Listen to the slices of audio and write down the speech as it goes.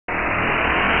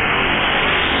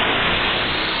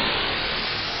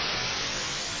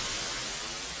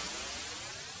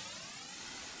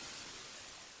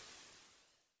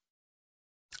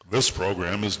This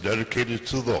program is dedicated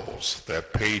to those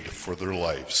that paid for their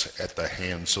lives at the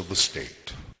hands of the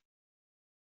state.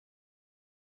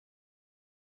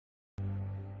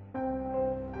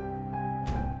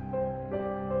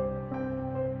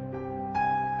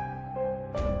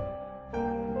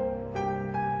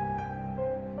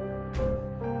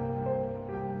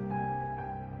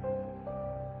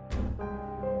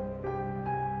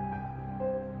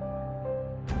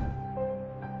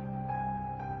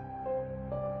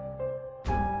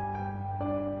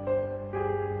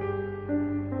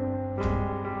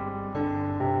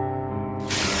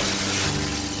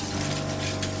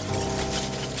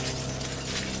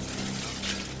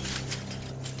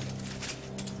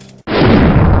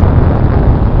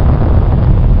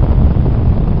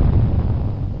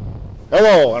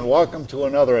 Hello and welcome to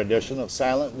another edition of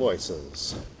Silent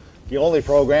Voices, the only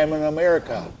program in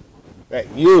America that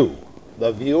you,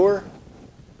 the viewer,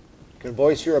 can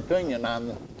voice your opinion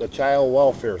on the child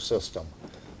welfare system.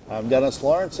 I'm Dennis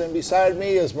Lawrence, and beside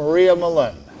me is Maria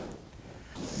Malin.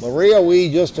 Maria,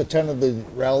 we just attended the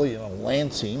rally in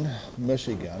Lansing,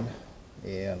 Michigan,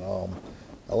 and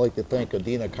I'd like to thank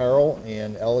Addina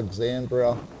and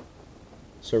Alexandria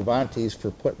Cervantes for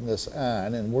putting this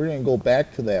on, and we're going to go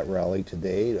back to that rally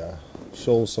today to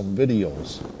show some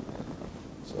videos.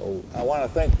 So I want to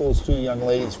thank those two young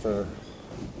ladies for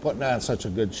putting on such a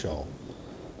good show.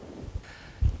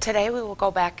 Today we will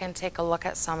go back and take a look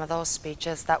at some of those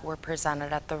speeches that were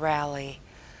presented at the rally.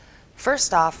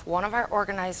 First off, one of our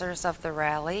organizers of the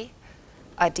rally,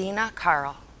 Addina.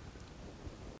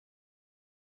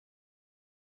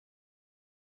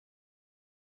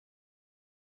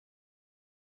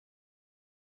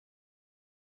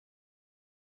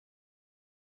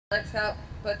 Let's help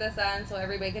put this on so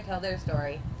everybody can tell their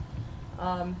story.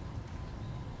 My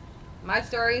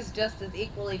story is just as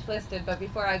equally twisted, but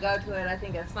before I go to it, I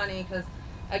think it's funny because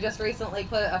I just recently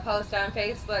put a post on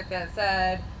Facebook that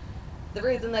said the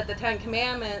reason that the 10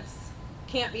 Commandments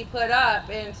can't be put up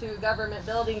into government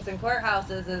buildings and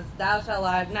courthouses is thou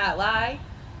shalt not lie,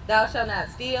 thou shalt not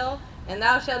steal, and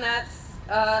thou shalt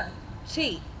not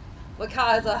cheat, would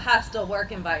cause a hostile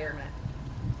work environment.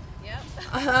 Yep.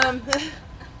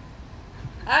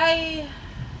 I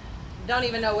don't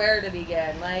even know where to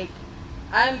begin. Like,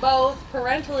 I'm both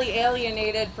parentally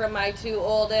alienated from my two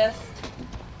oldest,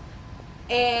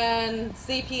 and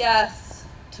CPS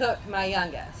took my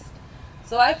youngest.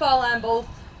 So I fall on both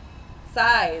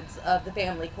sides of the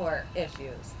family court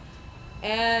issues.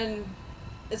 And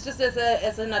it's just,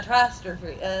 it's an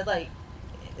atrocity, like,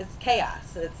 it's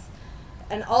chaos. It's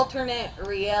an alternate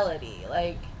reality.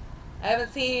 Like, I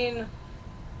haven't seen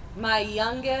my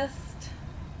youngest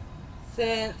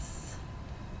since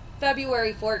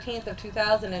February 14th of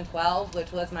 2012,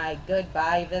 which was my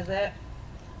goodbye visit.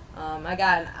 I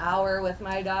got an hour with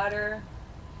my daughter,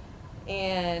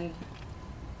 and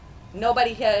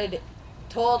nobody had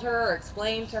told her or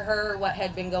explained to her what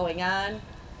had been going on.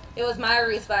 It was my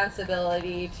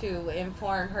responsibility to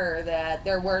inform her that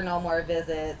there were no more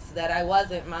visits, that I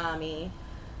wasn't mommy.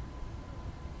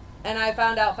 And I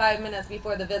found out 5 minutes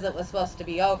before the visit was supposed to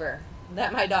be over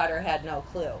that my daughter had no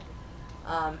clue.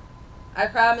 I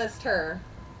promised her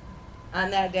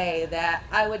on that day that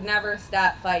I would never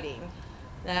stop fighting.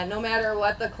 That no matter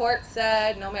what the court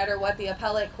said, no matter what the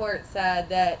appellate court said,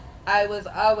 that I was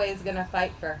always going to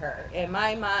fight for her. In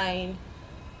my mind,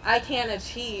 I can't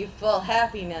achieve full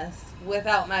happiness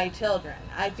without my children.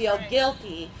 I feel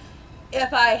guilty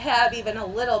if I have even a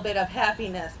little bit of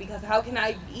happiness, because how can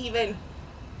I even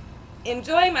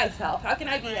enjoy myself? How can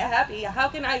I be happy? How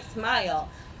can I smile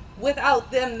without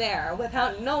them there,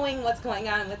 without knowing what's going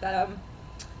on with them,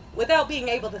 without being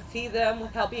able to see them,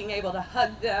 without being able to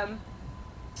hug them?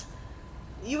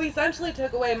 You essentially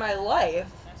took away my life.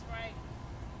 That's right.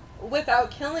 Without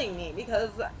killing me,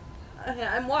 because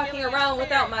I'm walking around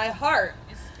without my heart.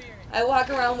 I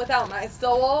walk around without my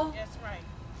soul. That's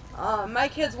right. My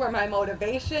kids were my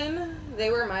motivation. They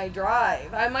were my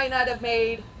drive. I might not have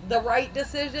made the right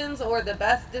decisions or the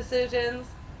best decisions,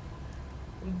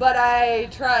 but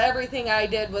everything I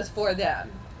did was for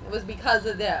them. It was because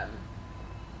of them.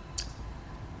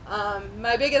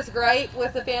 My biggest gripe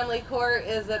with the family court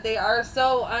is that they are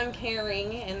so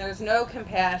uncaring, and there's no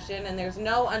compassion, and there's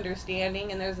no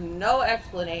understanding, and there's no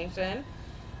explanation.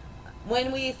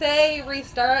 When we say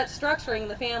restart structuring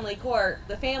the family court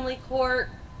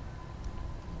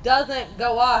doesn't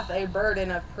go off a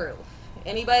burden of proof.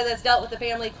 Anybody that's dealt with the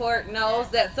family court knows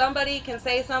that somebody can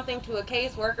say something to a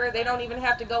caseworker. They don't even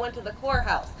have to go into the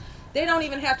courthouse. They don't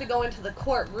even have to go into the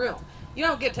courtroom. You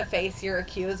don't get to face your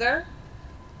accuser.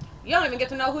 You don't even get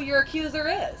to know who your accuser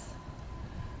is.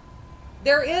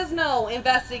 There is no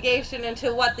investigation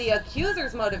into what the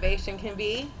accuser's motivation can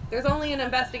be. There's only an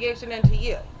investigation into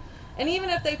you. And even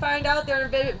if they find out their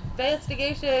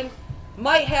investigation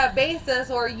might have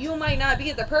basis, or you might not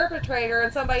be the perpetrator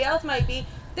and somebody else might be,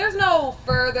 there's no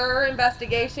further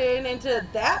investigation into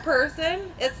that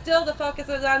person. It's still the focus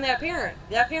is on that parent.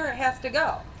 That parent has to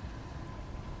go.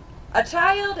 A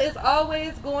child is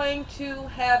always going to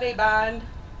have a bond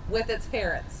with its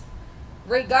parents,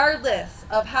 regardless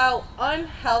of how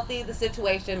unhealthy the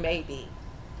situation may be.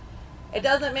 It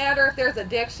doesn't matter if there's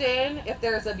addiction, if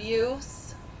there's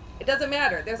abuse. It doesn't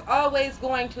matter. There's always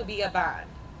going to be a bond.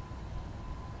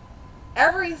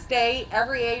 Every state,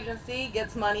 every agency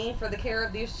gets money for the care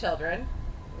of these children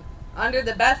under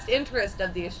the best interest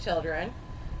of these children.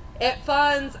 It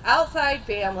funds outside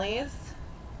families,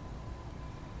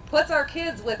 puts our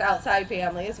kids with outside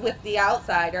families, with the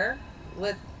outsider,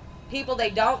 with people they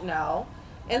don't know,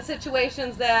 in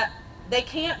situations that they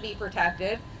can't be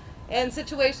protected, in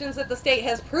situations that the state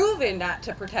has proven not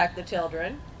to protect the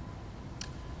children.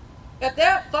 If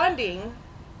that funding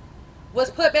was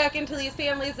put back into these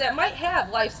families that might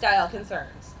have lifestyle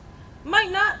concerns,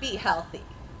 might not be healthy,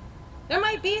 there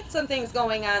might be some things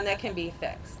going on that can be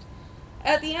fixed.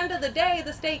 At the end of the day,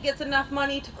 the state gets enough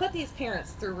money to put these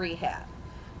parents through rehab,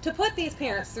 to put these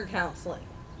parents through counseling,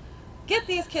 get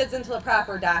these kids into the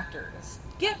proper doctors,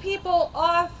 get people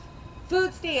off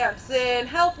food stamps and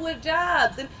help with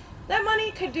jobs. And that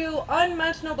money could do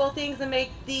unmentionable things and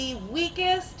make the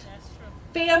weakest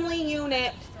family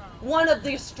unit one of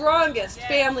the strongest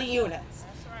family units.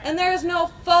 And there's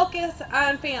no focus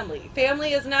on family.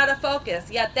 Family is not a focus,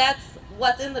 yet that's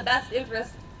what's in the best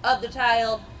interest of the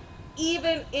child,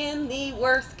 even in the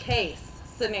worst case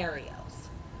scenarios.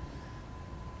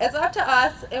 It's up to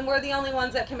us, and we're the only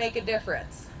ones that can make a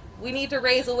difference. We need to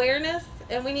raise awareness,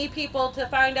 and we need people to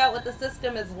find out what the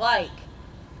system is like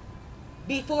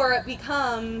before it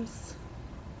becomes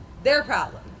their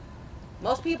problem.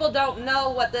 Most people don't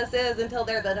know what this is until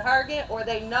they're the target, or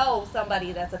they know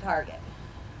somebody that's a target.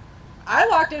 I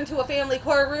walked into a family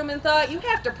courtroom and thought, you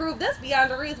have to prove this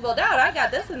beyond a reasonable doubt. I got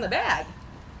this in the bag.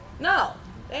 No,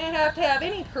 they didn't have to have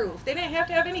any proof. They didn't have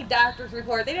to have any doctor's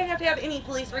report. They didn't have to have any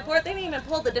police report. They didn't even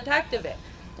pull the detective in.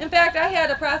 In fact, I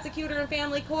had a prosecutor in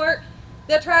family court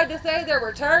that tried to say there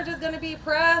were charges going to be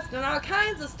pressed and all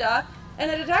kinds of stuff,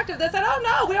 and a detective that said, oh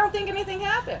no, we don't think anything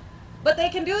happened. But they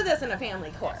can do this in a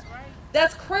family court.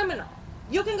 That's criminal.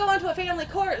 You can go into a family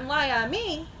court and lie on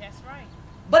me. That's right.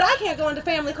 But I can't go into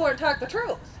family court and talk the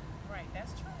truth. Right,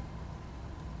 that's true.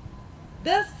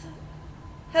 This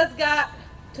has got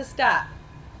to stop.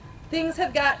 Things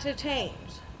have got to change.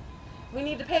 We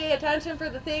need to pay attention for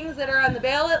the things that are on the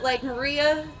ballot. Like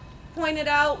Maria pointed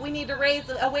out, we need to raise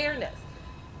awareness.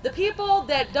 The people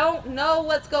that don't know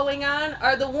what's going on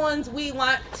are the ones we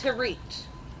want to reach.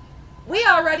 We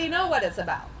already know what it's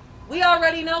about. We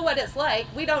already know what it's like.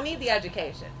 We don't need the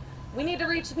education. We need to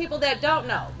reach the people that don't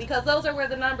know, because those are where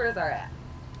the numbers are at.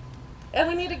 And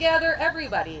we need to gather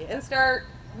everybody and start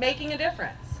making a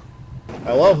difference.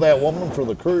 I love that woman for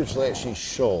the courage that she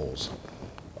shows.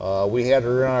 We had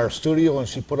her in our studio and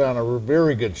she put on a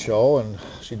very good show, and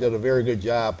she did a very good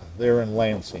job there in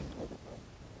Lansing.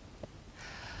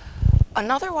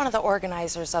 Another one of the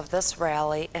organizers of this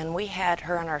rally, and we had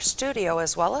her in our studio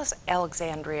as well as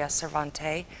Alexandria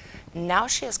Cervantes. Now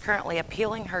she is currently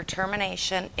appealing her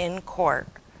termination in court,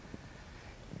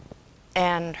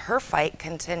 and her fight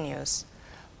continues.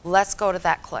 Let's go to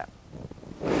that clip.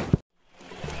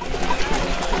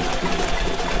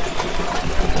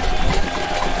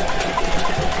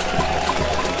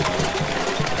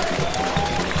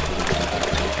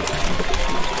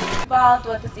 Involved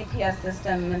with the CPS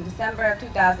system in December of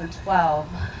 2012.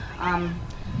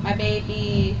 My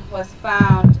baby was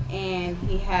found and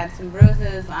he had some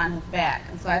bruises on his back,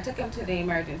 and so I took him to the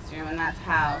emergency room, and that's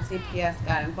how CPS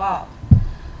got involved.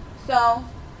 So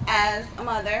as a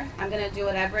mother, I'm going to do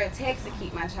whatever it takes to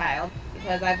keep my child,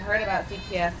 because I've heard about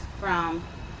CPS from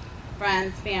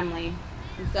friends, family,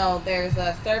 and so there's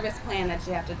a service plan that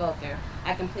you have to go through.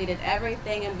 I completed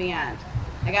everything and beyond.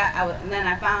 And then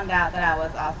I found out that I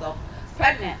was also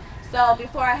pregnant. So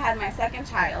before I had my second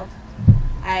child,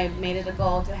 I made it a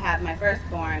goal to have my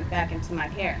firstborn back into my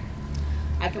care.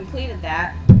 I completed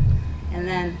that, and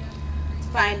then to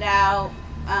find out,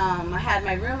 I had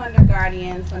my room under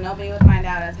guardian, so nobody would find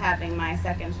out I was having my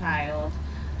second child.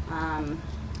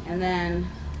 And then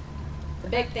the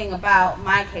big thing about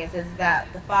my case is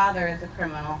that the father is a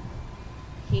criminal.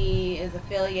 He is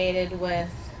affiliated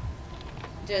with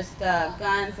just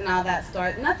guns and all that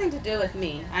stuff. Nothing to do with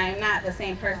me. I am not the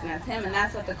same person as him, and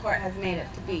that's what the court has made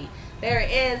it to be. There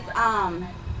is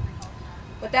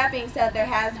With that being said, there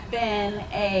has been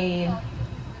a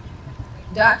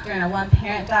doctrine, a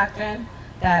one-parent doctrine,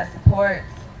 that supports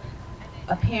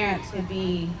a parent to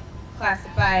be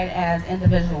classified as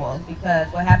individuals, because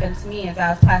what happened to me is I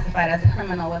was classified as a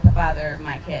criminal with the father of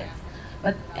my kids.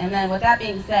 And then with that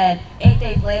being said, 8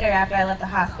 days later after I left the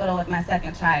hospital with my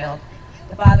second child,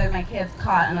 the father of my kids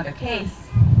caught another case,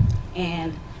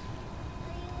 and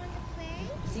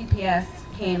CPS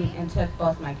came and took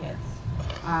both my kids.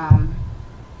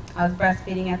 I was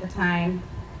breastfeeding at the time.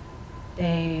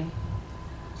 And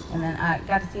then I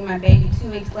got to see my baby 2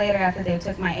 weeks later after they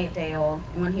took my 8-day-old.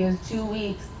 And when he was 2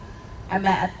 weeks, I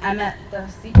met the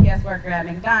CPS worker at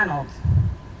McDonald's.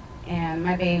 And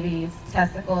my baby's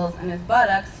testicles and his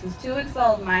buttocks, he's 2 weeks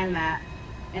old, mind that,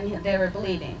 and they were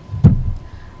bleeding.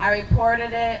 I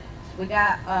reported it. We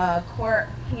got a court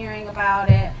hearing about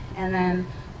it. And then,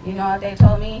 you know what they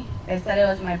told me? They said it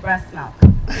was my breast milk.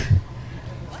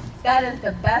 That is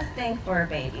the best thing for a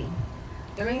baby.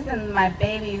 The reason my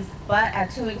baby's butt at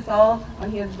 2 weeks old,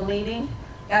 when he was bleeding,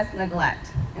 that's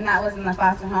neglect. And that was in the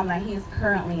foster home that he's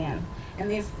currently in. And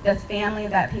this family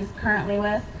that he's currently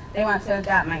with, they want to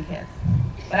adopt my kids.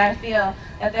 But I feel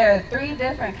that there are 3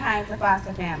 different kinds of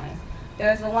foster families.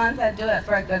 There's the ones that do it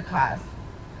for a good cause.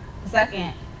 The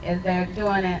second is they're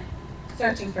doing it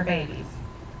searching for babies.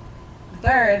 The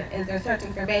third is they're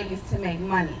searching for babies to make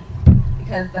money.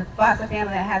 Because the foster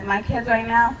family that has my kids right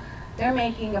now, they're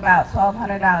making about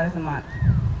 $1,200 a month.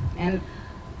 And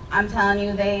I'm telling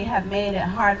you, they have made it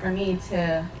hard for me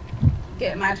to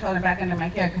get my children back under my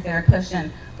care because they were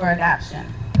pushing for adoption.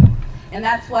 And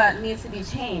that's what needs to be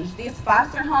changed. These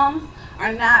foster homes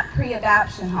are not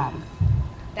pre-adoption homes.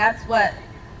 That's what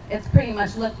it's pretty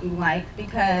much looking like,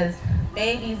 because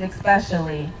babies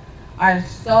especially are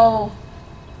so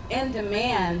in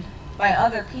demand by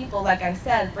other people, like I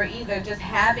said, for either just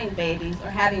having babies or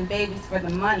having babies for the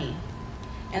money.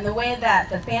 And the way that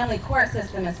the family court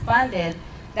system is funded,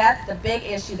 that's the big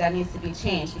issue that needs to be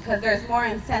changed, because there's more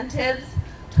incentives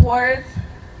towards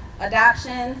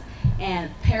adoptions and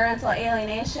parental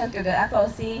alienation through the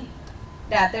FOC,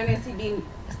 that there needs to be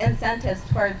incentives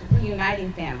towards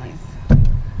reuniting families.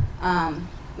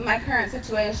 My current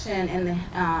situation in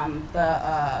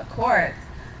the courts,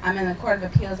 I'm in the Court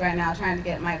of Appeals right now trying to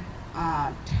get my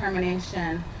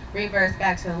termination reversed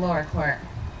back to the lower court.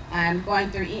 I'm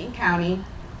going through Eaton County.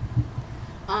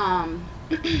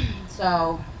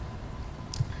 So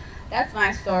that's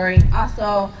my story.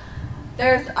 Also,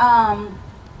 there's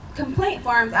complaint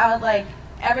forms I would like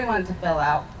everyone to fill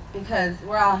out, because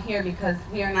we're all here because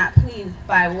we are not pleased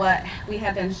by what we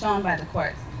have been shown by the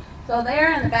courts. So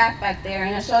they're in the back there,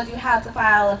 and it shows you how to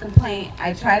file a complaint.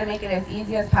 I try to make it as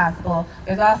easy as possible.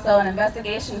 There's also an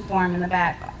investigation form in the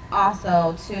back,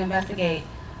 also to investigate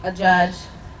a judge,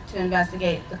 to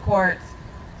investigate the courts.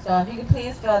 So if you could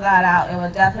please fill that out, it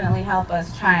will definitely help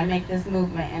us try and make this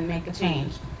movement and make a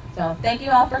change. So thank you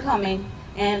all for coming.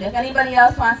 And if anybody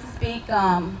else wants to speak,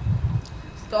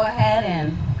 just go ahead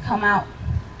and come out.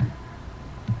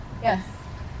 Yes.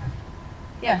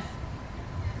 Yes.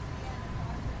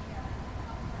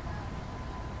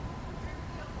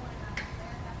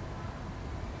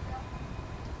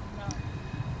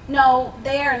 No,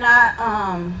 they are not,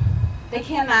 they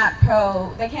cannot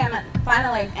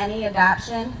finalize any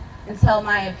adoption until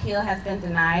my appeal has been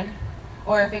denied,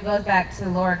 or if it goes back to the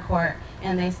lower court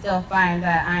and they still find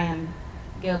that I am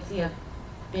guilty of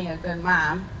being a good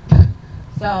mom.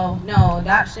 So no,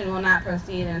 adoption will not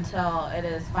proceed until it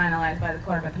is finalized by the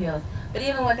Court of Appeals. But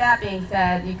even with that being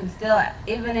said, you can still,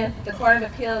 even if the Court of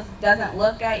Appeals doesn't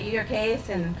look at your case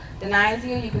and denies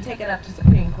you, you can take it up to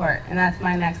Supreme Court. And that's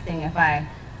my next thing if I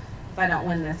don't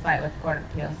win this fight with the Court of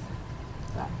Appeals.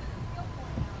 So.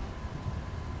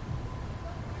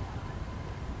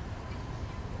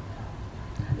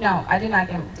 No, I do not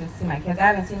get to see my kids. I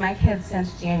haven't seen my kids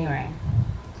since January.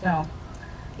 So,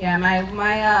 yeah,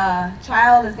 my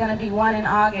child is going to be 1 in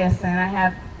August, and I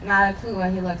have not a clue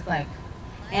what he looks like.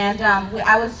 And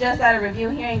I was just at a review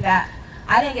hearing that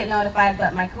I didn't get notified,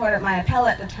 but my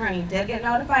appellate attorney did get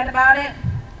notified about it.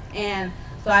 And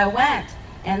so I went,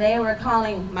 and they were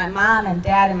calling my mom and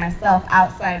dad and myself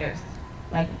outsiders.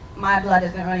 Like, my blood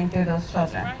isn't running through those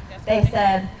children. They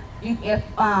said,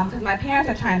 because my parents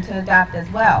are trying to adopt as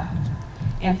well.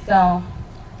 And so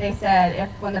they said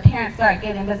when the parents start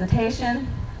getting visitation,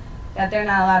 that they're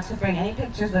not allowed to bring any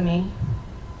pictures of me.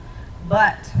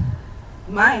 But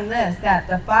mind this, that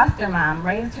the foster mom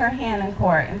raised her hand in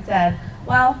court and said,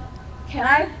 well, can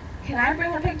I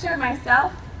bring a picture of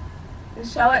myself and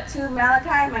show it to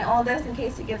Malachi, my oldest, in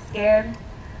case he gets scared?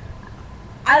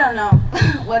 I don't know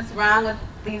what's wrong with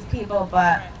these people,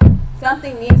 but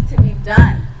something needs to be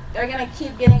done. They're going to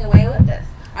keep getting away with this.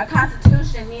 Our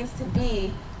Constitution needs to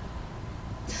be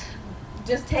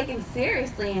just taken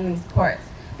seriously in these courts,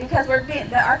 because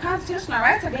our constitutional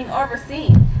rights are being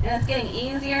overseen, and it's getting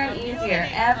easier and easier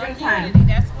every time.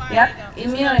 That's why yep,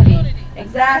 immunity.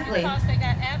 Exactly. Because they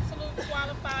got absolute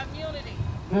qualified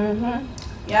immunity.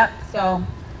 Yep. So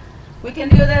we can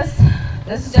do this.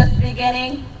 This is just the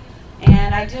beginning,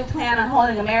 and I do plan on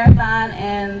holding a marathon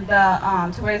and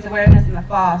to raise awareness in the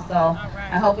fall. So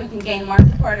I hope we can gain more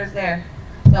supporters there.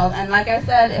 So, and like I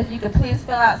said, if you could please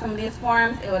fill out some of these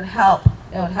forms, it would help.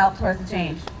 It would help towards the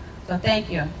change. So thank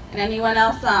you. And anyone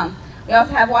else, we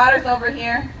also have waters over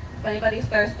here if anybody's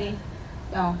thirsty.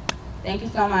 So thank you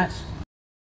so much.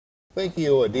 Thank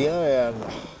you, Addina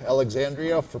and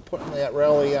Alexandria, for putting that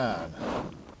rally on.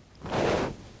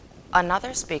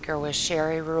 Another speaker was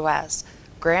Cheri Ruiz.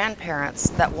 Grandparents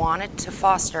that wanted to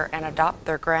foster and adopt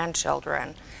their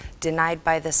grandchildren denied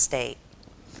by the state.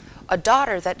 A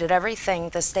daughter that did everything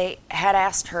the state had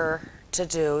asked her to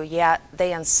do, yet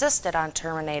they insisted on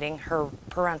terminating her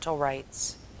parental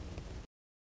rights.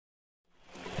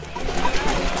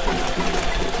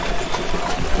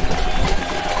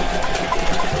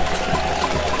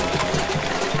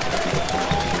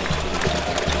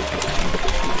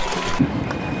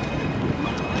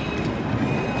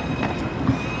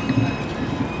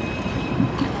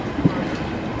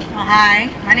 Hi,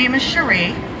 my name is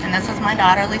Cheri, and this is my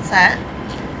daughter Lisette,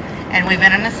 and we've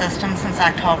been in the system since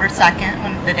October 2nd,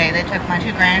 when the day they took my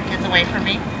two grandkids away from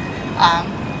me.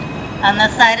 On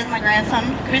this side is my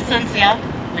grandson Crescencio,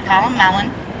 we call him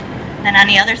Melon, and on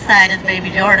the other side is baby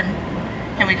Jordan,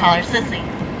 and we call her Sissy.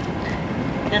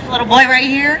 This little boy right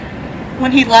here,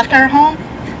 when he left our home,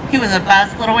 he was the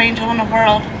best little angel in the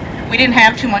world. We didn't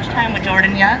have too much time with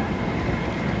Jordan yet.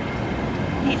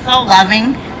 He's so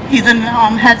loving. He's in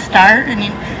Head Start, and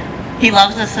he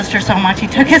loves his sister so much. He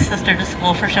took his sister to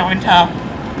school for show and tell.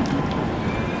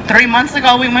 3 months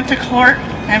ago, we went to court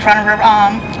in front of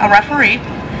a referee,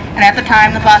 and at the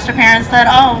time, the foster parents said,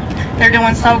 "Oh, they're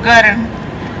doing so good."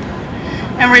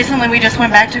 And recently, we just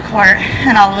went back to court,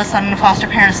 and all of a sudden, the foster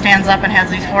parent stands up and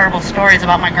has these horrible stories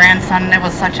about my grandson. It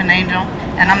was such an angel,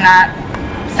 and I'm not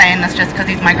saying this just because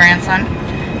he's my grandson.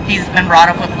 He's been brought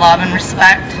up with love and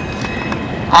respect.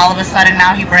 All of a sudden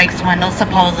now he breaks windows,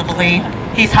 supposedly.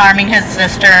 He's harming his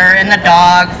sister and the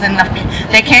dogs, and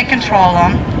they can't control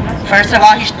him. First of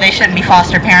all, they shouldn't be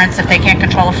foster parents if they can't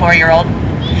control a 4-year-old.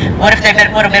 What if they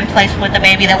would have been placed with a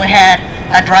baby that had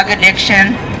a drug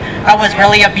addiction, or was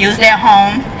really abused at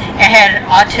home, and had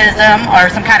autism or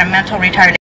some kind of mental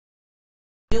retardation?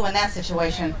 In that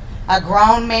situation, a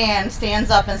grown man stands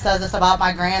up and says this about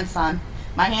my grandson.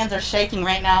 My hands are shaking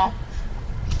right now,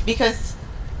 because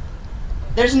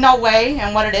there's no way,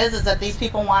 and what it is that these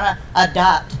people want to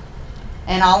adopt.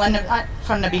 And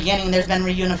from the beginning, there's been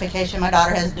reunification. My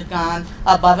daughter has gone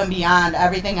above and beyond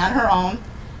everything on her own.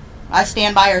 I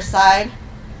stand by her side.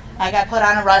 I got put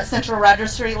on a central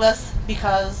registry list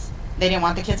because they didn't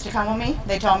want the kids to come with me.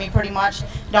 They told me pretty much,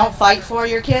 don't fight for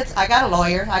your kids. I got a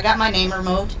lawyer. I got my name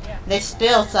removed. They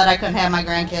still said I couldn't have my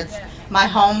grandkids. My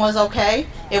home was okay.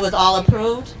 It was all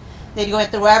approved. They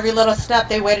went through every little step.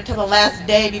 They waited till the last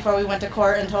day before we went to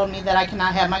court and told me that I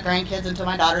cannot have my grandkids until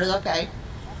my daughter is okay.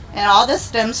 And all this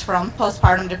stems from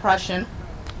postpartum depression.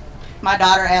 My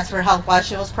daughter asked for help while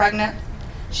she was pregnant.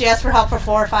 She asked for help for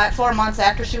 4 months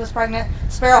after she was pregnant.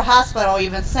 Sparrow Hospital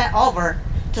even sent over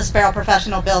to Sparrow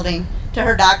Professional Building to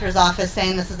her doctor's office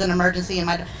saying this is an emergency and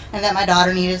that my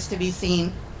daughter needed to be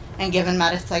seen and given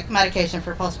medication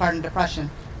for postpartum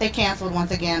depression. They canceled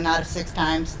once again out of 6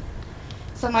 times.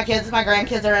 So my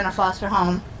grandkids are in a foster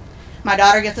home. My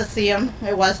daughter gets to see them.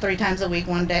 It was 3 times a week,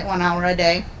 1 hour a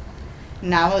day.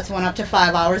 Now it's went up to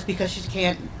 5 hours because she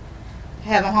can't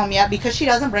have them home yet because she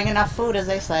doesn't bring enough food, as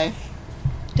they say,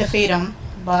 to feed them.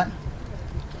 But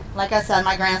like I said,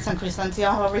 my grandson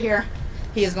Crescencio over here,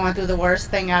 he is going through the worst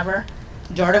thing ever.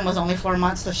 Jordan was only 4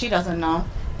 months, so she doesn't know.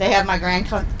 They have my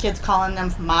grandkids calling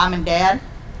them mom and dad.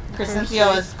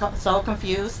 Crescencio is so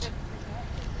confused.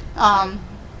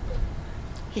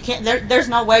 There's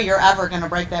no way you're ever going to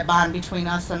break that bond between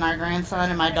us and our grandson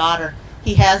and my daughter.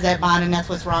 He has that bond, and that's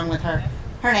what's wrong with her.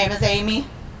 Her name is Amy.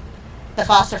 The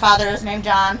foster father is named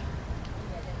John.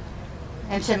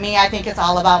 And to me, I think it's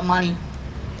all about money.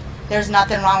 There's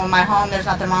nothing wrong with my home. There's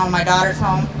nothing wrong with my daughter's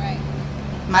home. Right.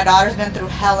 My daughter's been through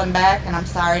hell and back, and I'm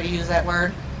sorry to use that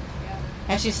word.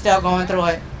 And she's still going through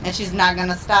it. And she's not going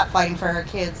to stop fighting for her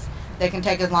kids. They can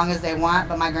take as long as they want,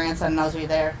 but my grandson knows we're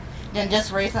there. Then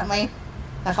just recently,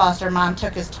 the foster mom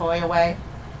took his toy away.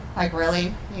 Like,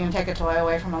 really? You can take a toy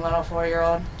away from a little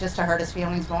 4-year-old just to hurt his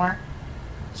feelings more?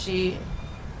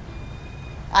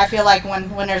 I feel like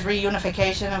when there's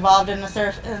reunification involved in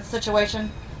the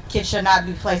situation, kids should not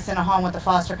be placed in a home with the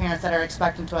foster parents that are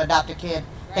expecting to adopt a kid.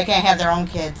 Right. They can't have their own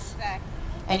kids. Exactly.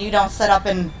 And you don't sit up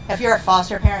and, if you're a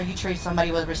foster parent, you treat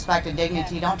somebody with respect and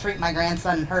dignity. Yeah. Don't treat my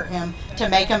grandson and hurt him to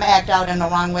make him act out in the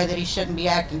wrong way that he shouldn't be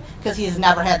acting, because he's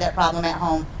never had that problem at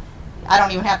home. I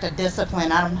don't even have to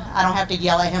discipline. I don't have to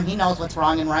yell at him. He knows what's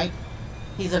wrong and right.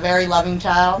 He's a very loving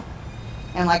child.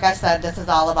 And like I said, this is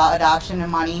all about adoption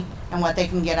and money and what they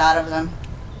can get out of them.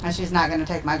 And she's not going to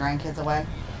take my grandkids away.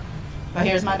 But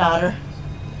here's my daughter.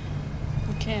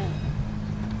 You can't.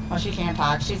 Well, she can't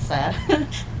talk. She's sad.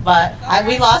 But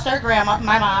we lost our grandma,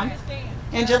 my mom,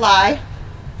 in July.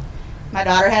 My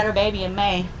daughter had her baby in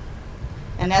May.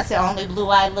 And that's the only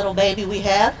blue-eyed little baby we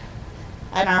have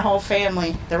in our whole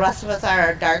family. The rest of us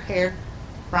are dark-haired,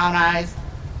 brown eyes.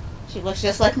 She looks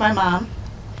just like my mom.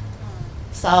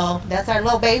 So that's our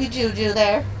little baby Juju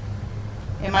there.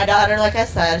 And my daughter, like I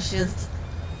said,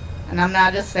 and I'm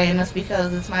not just saying this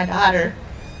because it's my daughter,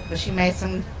 but she made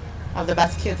some of the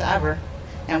best kids ever.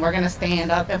 And we're going to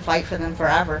stand up and fight for them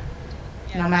forever,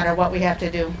 no matter what we have to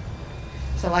do.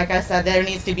 So like I said, there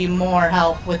needs to be more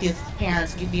help with these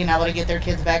parents being able to get their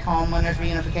kids back home when there's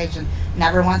reunification.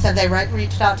 Never once have they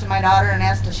reached out to my daughter and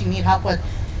asked if she needs help with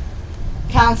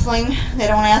counseling. They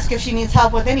don't ask if she needs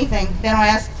help with anything. They don't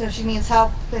ask if she needs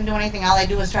help and do anything. All they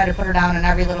do is try to put her down in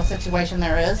every little situation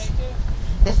there is.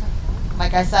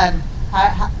 Like I said,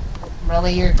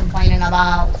 really you're complaining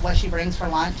about what she brings for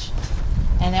lunch.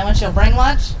 And then when she'll bring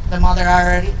lunch, the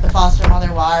foster mother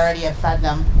will already have fed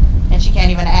them. And she can't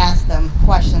even ask them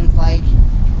questions like,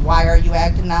 why are you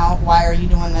acting out? Why are you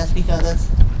doing this?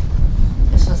 Because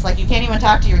it's just like you can't even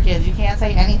talk to your kids. You can't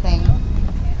say anything.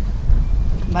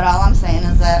 But all I'm saying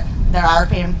is that there are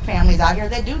families out here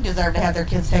that do deserve to have their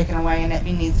kids taken away, and it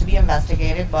needs to be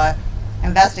investigated. But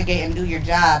investigate and do your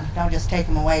job. Don't just take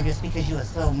them away just because you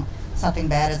assume something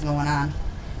bad is going on.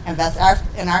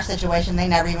 In our situation, they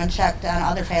never even checked on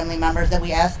other family members that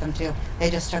we asked them to.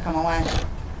 They just took them away.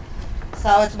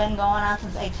 So it's been going on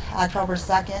since October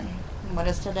 2nd. What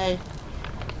is today?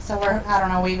 So I don't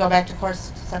know, we go back to court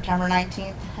September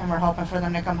 19th, and we're hoping for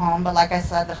them to come home. But like I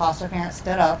said, the foster parents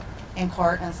stood up in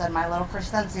court and said, my little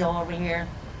Crescencio over here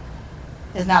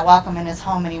is not welcome in his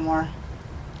home anymore.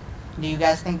 Do you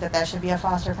guys think that should be a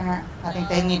foster parent? I think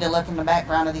they need to look in the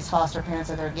background of these foster parents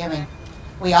that they're giving.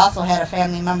 We also had a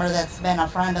family member that's been a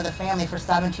friend of the family for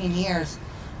 17 years,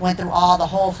 went through the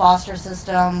whole foster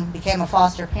system, became a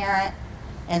foster parent,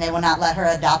 and they will not let her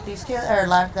adopt these kids, or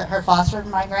let her foster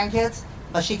my grandkids,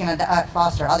 but she can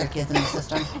foster other kids in the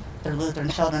system through Lutheran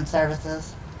Children's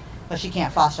Services, but she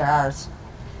can't foster ours.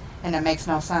 And it makes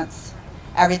no sense.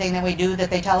 Everything that we do that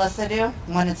they tell us to do,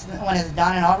 when it's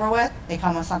done and over with, they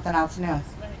come with something else new.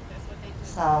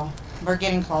 So we're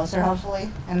getting closer,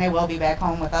 hopefully, and they will be back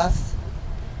home with us.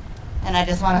 And I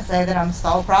just want to say that I'm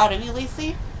so proud of you,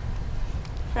 Lacey,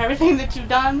 for everything that you've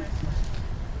done.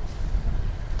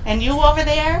 And you over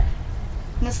there,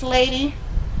 Miss Lady,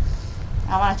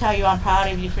 I want to tell you I'm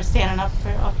proud of you for standing up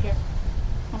here.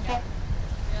 Okay?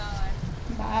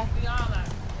 Bye. We all are.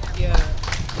 Yeah.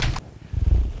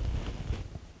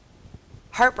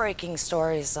 Heartbreaking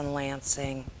stories in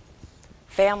Lansing.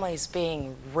 Families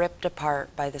being ripped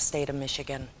apart by the state of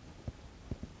Michigan.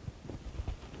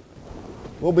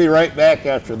 We'll be right back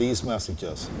after these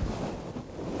messages.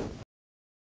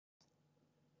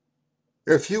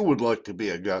 If you would like to be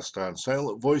a guest on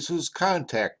Silent Voices,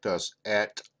 contact us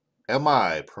at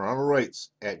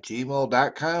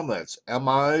miparentalrights@gmail.com. That's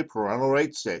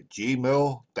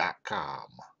miparentalrights@gmail.com.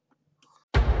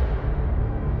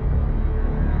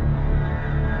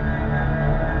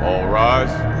 All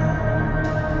rise.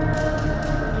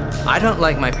 I don't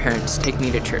like my parents take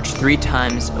me to church 3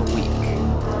 times a week.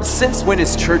 Since when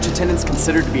is church attendance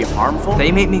considered to be harmful?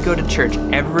 They make me go to church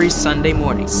every Sunday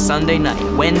morning, Sunday night,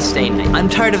 Wednesday night. I'm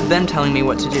tired of them telling me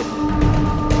what to do.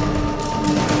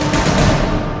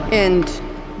 And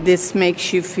this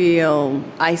makes you feel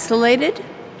isolated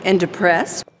and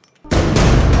depressed?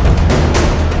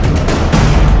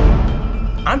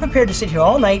 I'm prepared to sit here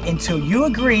all night until you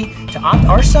agree to opt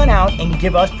our son out and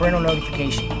give us parental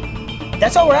notification.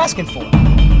 That's all we're asking for.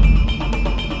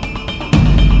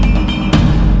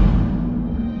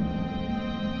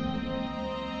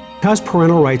 Because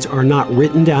parental rights are not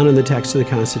written down in the text of the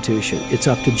Constitution, it's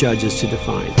up to judges to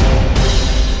define.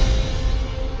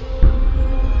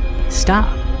 Stop.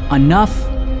 Enough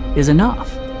is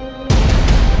enough.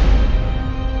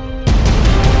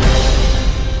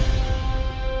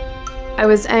 I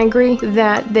was angry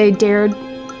that they dared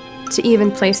to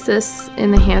even place this in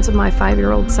the hands of my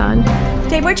 5-year-old son.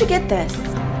 Dave, where'd you get this?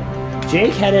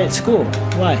 Jake had it at school.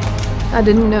 Why? I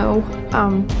didn't know.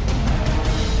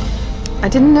 I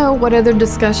didn't know what other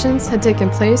discussions had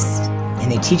taken place.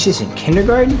 And they teach this in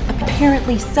kindergarten?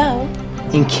 Apparently so.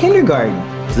 In kindergarten?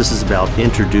 This is about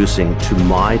introducing to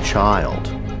my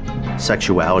child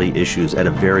sexuality issues at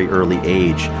a very early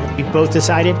age. We both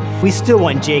decided we still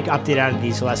want Jake opted out of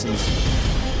these lessons.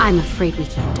 I'm afraid we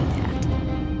can't do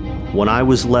that. When I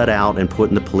was let out and put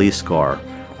in the police car,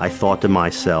 I thought to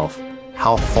myself,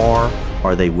 how far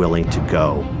are they willing to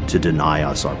go to deny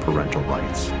us our parental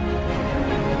rights?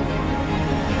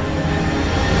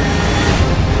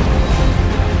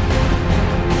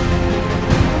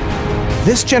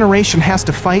 This generation has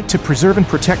to fight to preserve and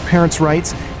protect parents'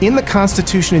 rights in the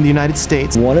Constitution of the United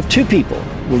States. One of two people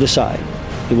will decide.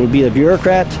 It will be a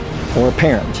bureaucrat or a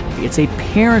parent. It's a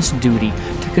parent's duty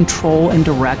to control and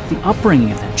direct the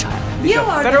upbringing of that child. These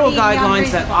are federal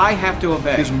guidelines that I have to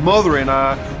obey. His mother and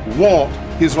I want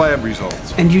his lab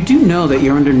results. And you do know that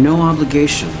you're under no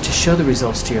obligation to show the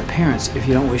results to your parents if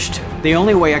you don't wish to. The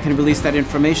only way I can release that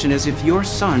information is if your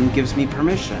son gives me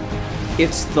permission.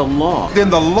 It's the law. Then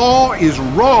the law is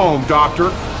wrong,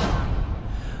 Doctor.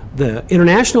 The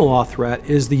international law threat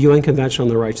is the UN Convention on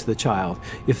the Rights of the Child.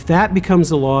 If that becomes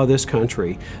the law of this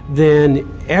country, then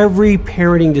every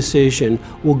parenting decision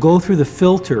will go through the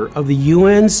filter of the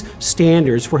UN's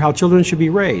standards for how children should be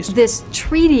raised. This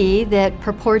treaty that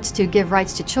purports to give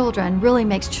rights to children really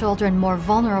makes children more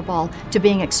vulnerable to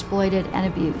being exploited and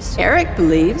abused. Eric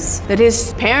believes that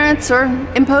his parents are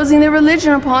imposing their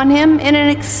religion upon him in an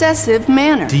excessive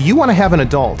manner. Do you want to have an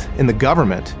adult in the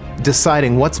government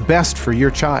deciding what's best for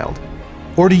your child?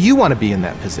 Or do you want to be in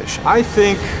that position? I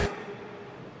think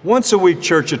once a week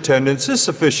church attendance is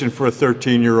sufficient for a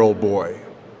 13-year-old boy.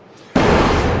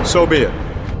 So be it.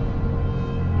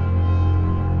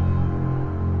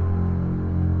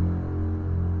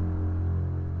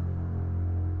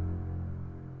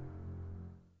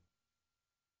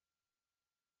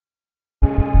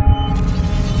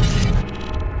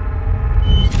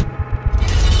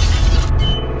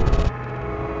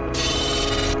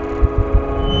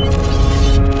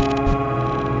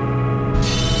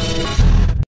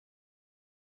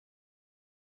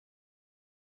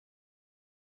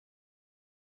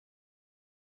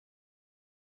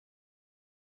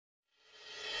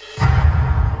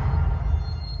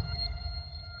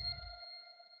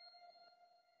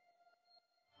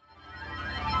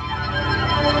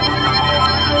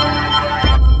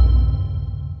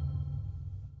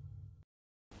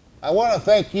 I want to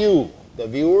thank you, the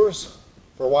viewers,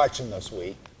 for watching this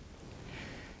week.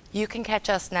 You can catch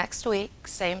us next week,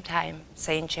 same time,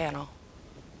 same channel.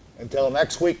 Until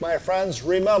next week, my friends,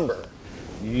 remember,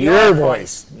 Your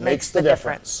voice makes the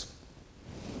difference.